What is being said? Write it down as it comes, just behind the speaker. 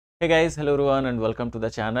Hey guys, hello everyone and welcome to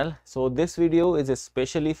the channel. So this video is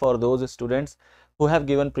especially for those students who have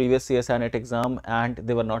given previous CSIR NET exam and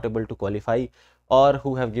they were not able to qualify, or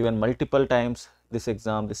who have given multiple times this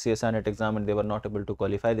exam, the CSIR NET exam, and they were not able to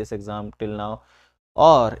qualify this exam till now.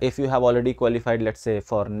 Or if you have already qualified, let's say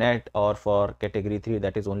for NET or for category 3,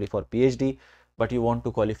 that is only for PhD, but you want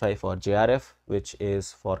to qualify for JRF, which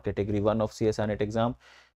is for category 1 of CSIR NET exam,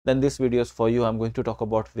 then this video is for you. I'm going to talk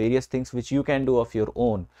about various things which you can do of your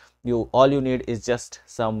own. All you need is just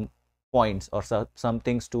some points or some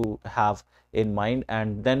things to have in mind,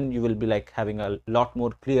 and then you will be like having a lot more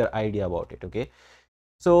clear idea about it. Okay,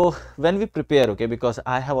 so when we prepare, okay, because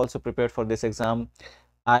I have also prepared for this exam,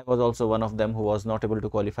 I was also one of them who was not able to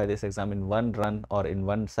qualify this exam in one run or in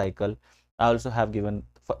one cycle. I also have given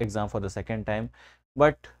exam for the second time,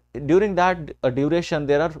 but during that duration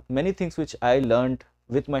there are many things which I learned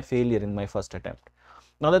with my failure in my first attempt.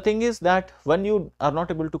 Now the thing is that when you are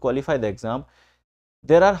not able to qualify the exam,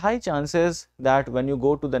 there are high chances that when you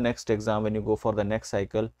go to the next exam, when you go for the next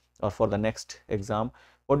cycle or for the next exam,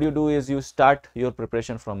 what you do is you start your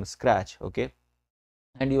preparation from scratch, okay,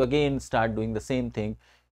 and you again start doing the same thing.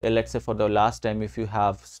 Let's say for the last time, if you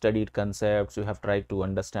have studied concepts, you have tried to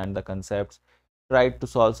understand the concepts, tried to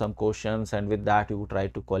solve some questions, and with that you try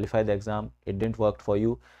to qualify the exam, it didn't work for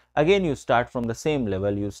you. Again you start from the same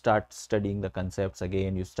level, you start studying the concepts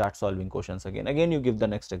again, you start solving questions again you give the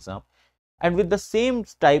next exam, and with the same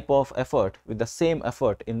type of effort, with the same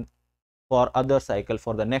effort in for other cycle,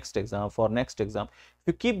 for the next exam, if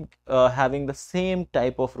you keep having the same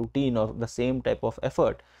type of routine or the same type of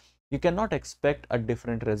effort, you cannot expect a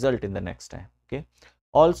different result in the next time. Okay,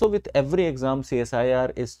 also with every exam,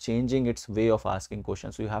 CSIR is changing its way of asking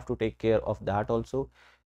questions, so you have to take care of that also.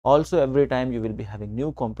 Every time you will be having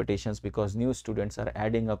new competitions because new students are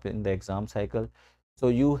adding up in the exam cycle, so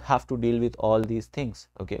you have to deal with all these things.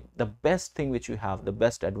 Okay, the best thing which you have, the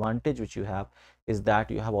best advantage which you have, is that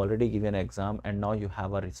you have already given an exam and now you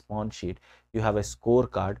have a response sheet, you have a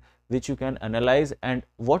scorecard which you can analyze. And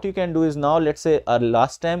what you can do is, now let's say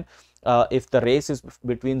last time, if the race is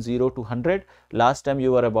between 0 to 100, last time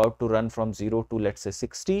you were about to run from 0 to let's say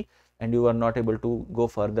 60, and you are not able to go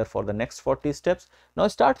further for the next 40 steps. Now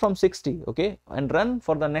start from 60, okay, and run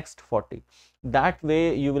for the next 40. That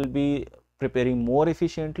way you will be preparing more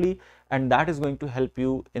efficiently, and that is going to help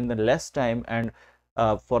you in the less time, and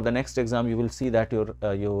for the next exam you will see that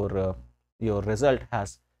your result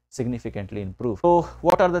has significantly improved. So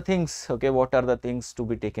what are the things, okay, what are the things to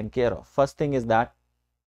be taken care of? First thing is that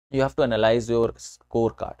you have to analyze your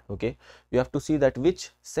scorecard. Okay, you have to see that which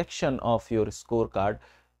section of your scorecard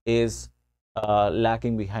is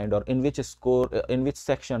lacking behind, or in which in which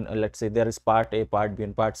section, let's say there is part A, part B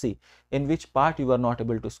and part C, in which part you are not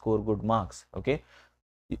able to score good marks. Okay,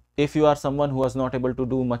 if you are someone who was not able to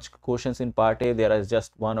do much questions in part A, there is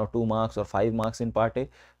just 1 or 2 marks or 5 marks in part A,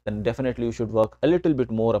 then definitely you should work a little bit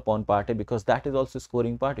more upon part A, because that is also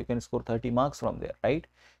scoring part. You can score 30 marks from there, right?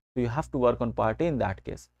 So you have to work on part A in that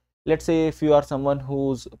case. Let's say if you are someone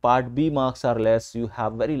whose part B marks are less, you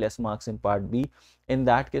have very less marks in part B, in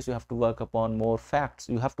that case you have to work upon more facts.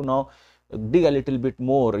 You have to now dig a little bit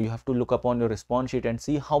more. You have to look upon your response sheet and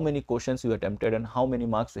see how many questions you attempted and how many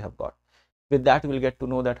marks you have got. With that, you will get to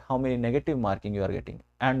know that how many negative marking you are getting,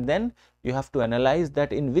 and then you have to analyze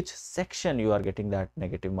that in which section you are getting that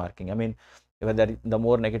negative marking. I mean, whether the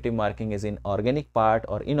more negative marking is in organic part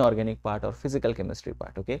or inorganic part or physical chemistry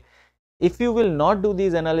part. Okay, if you will not do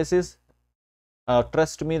these analysis,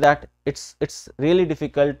 trust me that it's really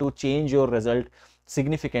difficult to change your result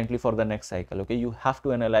significantly for the next cycle. Okay, you have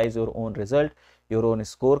to analyze your own result, your own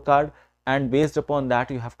scorecard, and based upon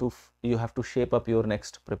that you have to shape up your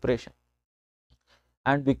next preparation.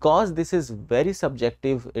 And because this is very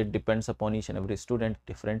subjective, it depends upon each and every student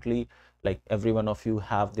differently. Like every one of you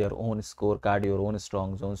have their own scorecard, your own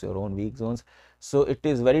strong zones, your own weak zones, so it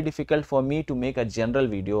is very difficult for me to make a general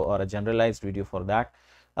video or a generalized video for that.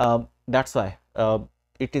 That's why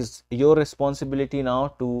it is your responsibility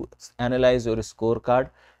now to analyze your scorecard.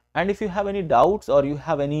 And if you have any doubts or you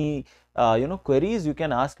have any queries, you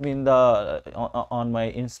can ask me in the on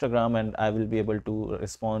my Instagram, and I will be able to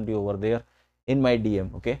respond to you over there in my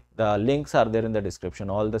DM. Okay, the links are there in the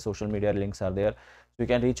description, all the social media links are there, so you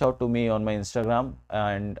can reach out to me on my Instagram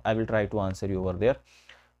and I will try to answer you over there.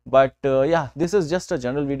 But yeah, this is just a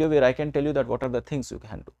general video where I can tell you that what are the things you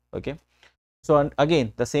can do. Okay, so and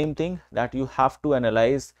again the same thing, that you have to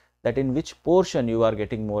analyze that in which portion you are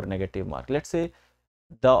getting more negative mark. Let's say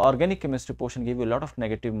the organic chemistry portion gave you a lot of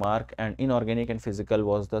negative mark, and inorganic and physical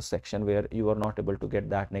was the section where you were not able to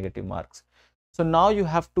get that negative marks. So now you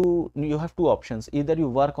have two options. Either you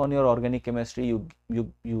work on your organic chemistry,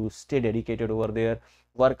 you stay dedicated over there,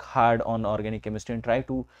 work hard on organic chemistry and try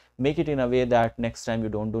to make it in a way that next time you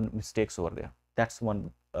don't do mistakes over there. That's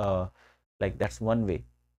one that's one way.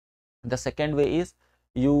 The second way is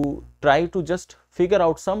you try to just figure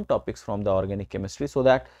out some topics from the organic chemistry so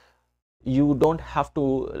that you don't have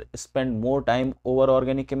to spend more time over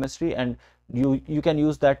organic chemistry, and you can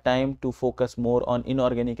use that time to focus more on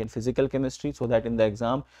inorganic and physical chemistry, so that in the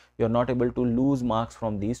exam you're not able to lose marks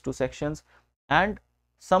from these two sections. And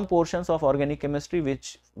some portions of organic chemistry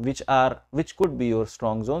which could be your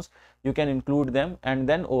strong zones, you can include them, and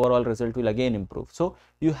then overall result will again improve. So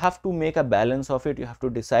you have to make a balance of it. You have to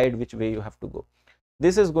decide which way you have to go.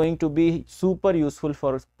 This is going to be super useful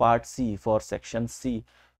for part C, for section C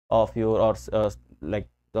of your, or like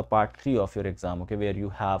the part 3 of your exam, okay, where you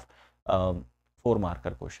have 4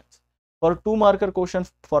 marker questions. For 2 marker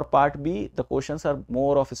questions for part B, the questions are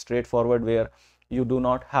more of straightforward, where you do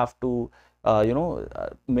not have to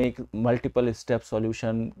make multiple step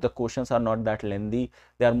solution. The questions are not that lengthy.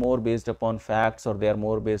 They are more based upon facts, or they are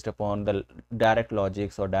more based upon the direct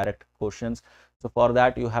logics or direct questions. So for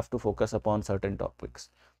that you have to focus upon certain topics.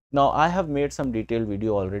 Now I have made some detailed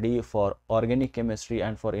video already for organic chemistry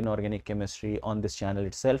and for inorganic chemistry on this channel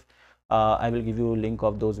itself. I will give you a link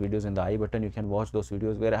of those videos in the I button. You can watch those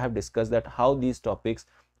videos where I have discussed that how these topics,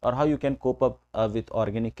 or how you can cope up with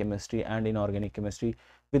organic chemistry and inorganic chemistry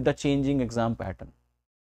with the changing exam pattern.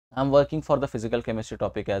 I'm working for the physical chemistry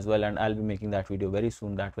topic as well, and I'll be making that video very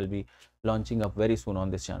soon. That will be launching up very soon on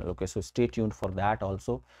this channel. Okay, so stay tuned for that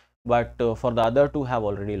also. But for the other two have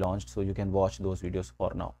already launched, so you can watch those videos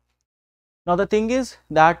for now. Now the thing is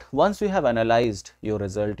that once you have analyzed your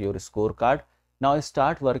result, your scorecard, now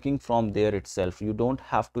start working from there itself. You don't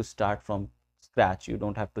have to start from scratch. You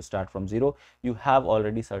don't have to start from zero. You have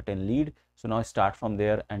already certain lead. So now start from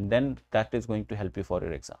there, and then that is going to help you for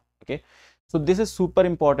your exam. Okay. So this is super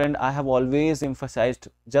important. I have always emphasized,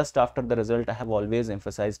 just after the result, I have always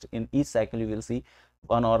emphasized in each cycle, you will see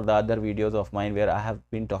one or the other videos of mine where I have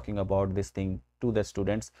been talking about this thing to the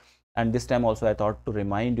students. And this time also I thought to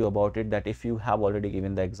remind you about it, that if you have already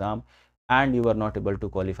given the exam and you were not able to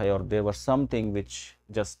qualify, or there was something which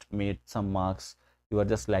just made some marks, you are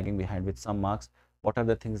just lagging behind with some marks, what are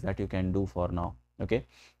the things that you can do for now? Okay,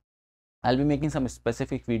 I'll be making some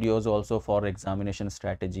specific videos also for examination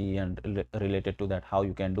strategy and related to that, how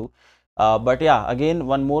you can do. But yeah, again,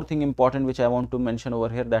 one more thing important which I want to mention over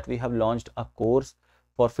here, that we have launched a course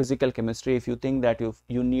for physical chemistry. If you think that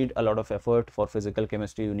you need a lot of effort for physical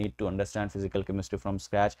chemistry, you need to understand physical chemistry from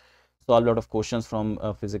scratch, solve a lot of questions from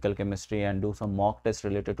physical chemistry, and do some mock tests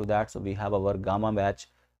related to that. So we have our Gamma batch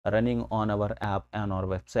running on our app and our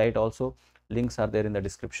website also. Links are there in the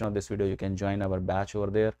description of this video. You can join our batch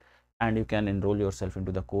over there, and you can enroll yourself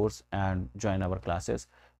into the course and join our classes.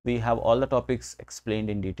 We have all the topics explained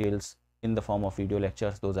in details in the form of video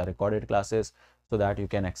lectures. Those are recorded classes, so that you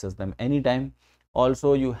can access them anytime.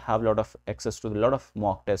 Also, you have a lot of access to a lot of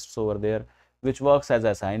mock tests over there, which works as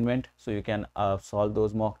assignment, so you can solve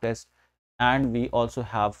those mock tests. And we also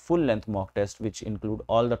have full length mock tests which include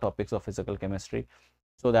all the topics of physical chemistry,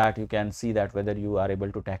 so that you can see that whether you are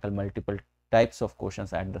able to tackle multiple types of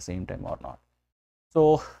questions at the same time or not.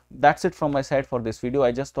 So that's it from my side for this video.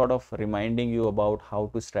 I just thought of reminding you about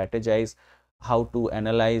how to strategize, how to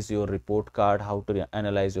analyze your report card, how to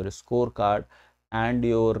analyze your scorecard and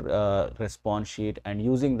your response sheet, and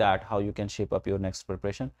using that, how you can shape up your next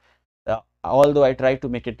preparation. Although I try to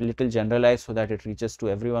make it little generalized so that it reaches to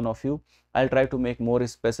every one of you, I'll try to make more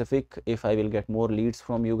specific. If I will get more leads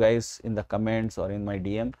from you guys in the comments or in my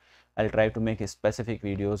DM, I'll try to make specific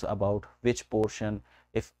videos about which portion,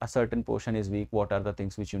 if a certain portion is weak, what are the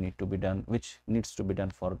things which you need to be done, which needs to be done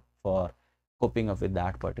for coping up with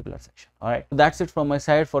that particular section. All right, that's it from my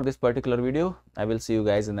side for this particular video. I will see you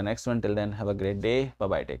guys in the next one. Till then, have a great day. Bye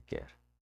bye, take care.